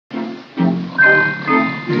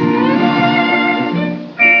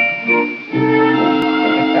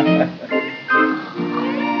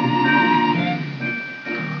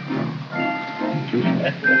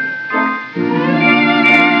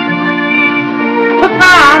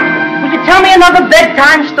another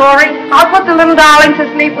bedtime story? I'll put the little darling to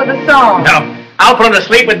sleep with a song. No, I'll put him to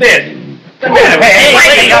sleep with this. I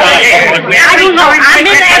don't know. I'm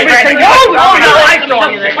in everything.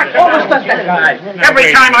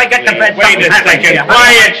 Every time I get to bed, wait a second.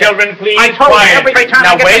 Quiet, children, please. I told you, every time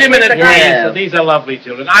now, I get wait to a minute, please. These are lovely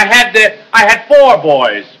children. I had 4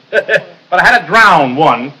 boys, but I had to drown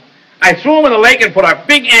one. I threw him in the lake and put a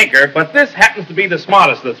big anchor, but this happens to be the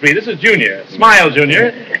smartest of the 3. This is Junior. Smile,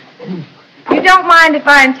 Junior. You don't mind if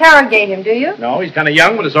I interrogate him, do you? No, he's kind of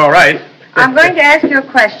young, but it's all right. I'm going to ask you a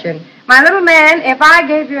question. My little man, if I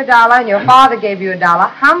gave you $1 and your father gave you $1,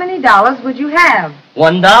 how many dollars would you have?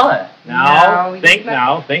 $1. Now, think,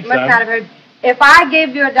 son. Must not have heard. If I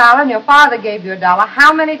gave you $1 and your father gave you $1,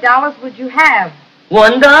 how many dollars would you have?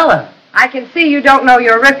 $1. I can see you don't know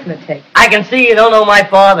your arithmetic. I can see you don't know my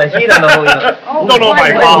father. She don't know who you are. Don't know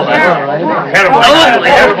my father. Terrible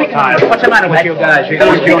time. What's the matter with you guys? Wait a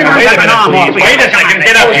second.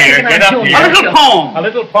 Get up here. Get up here. A little poem. A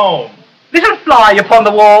little poem. Little fly upon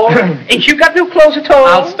the wall. Ain't you got no clothes at all?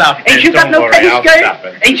 I'll stop it. Ain't you got no petty skirt?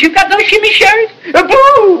 Ain't you got no shimmy shirt?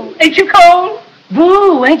 Boo! Ain't you cold?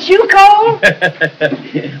 Boo! Ain't you cold?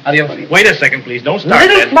 Adios. Wait a second, please. Don't start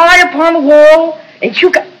Little fly upon the wall. Ain't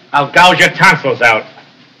you got... I'll gouge your tonsils out.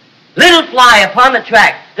 Little fly upon the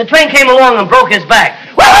track. The train came along and broke his back.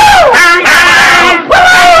 Woo!